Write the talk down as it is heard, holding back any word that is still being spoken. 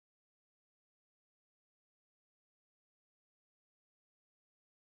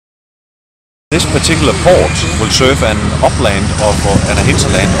This particular port will serve an upland and a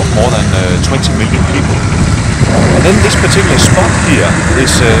hinterland of more than 20 million people. And then this particular spot here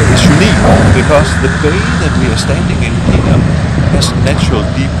is unique because the bay that we are standing in here has natural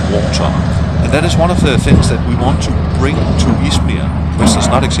deep water. And that is one of the things that we want to bring to Izmir, which does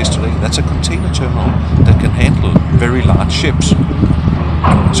not exist today. That's a container terminal that can handle very large ships.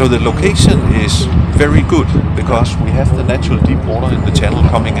 So the location is very good because we have the natural deep water in the channel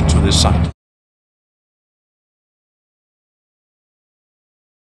coming into this site.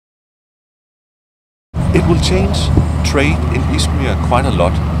 It will change trade in Izmir quite a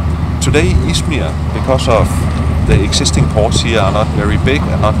lot. Today Izmir, because of the existing ports here, are not very big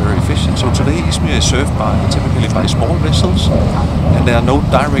and not very efficient. So today Izmir is served typically by small vessels, and there are no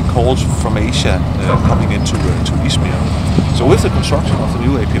direct calls from Asia coming into to Izmir. So with the construction of the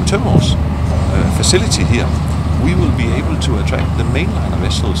new APM Terminals facility here, we will be able to attract the mainliner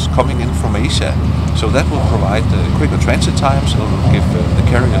vessels coming in from Asia. So that will provide quicker transit times, it will give the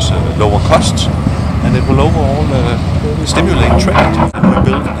carriers lower costs, and it will overall stimulate trade. And we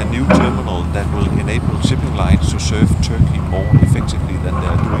build a new terminal that will enable shipping lines to serve Turkey more effectively than they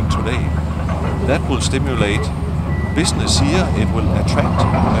are doing today. That will stimulate business here, it will attract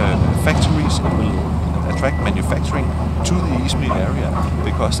factories, it will attract manufacturing to the Izmir area,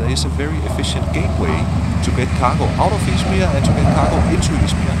 because there is a very efficient gateway to get cargo out of Izmir and to get cargo into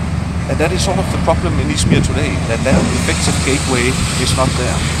Izmir. And that is sort of the problem in Izmir today, that effective gateway is not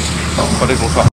there, but it will come.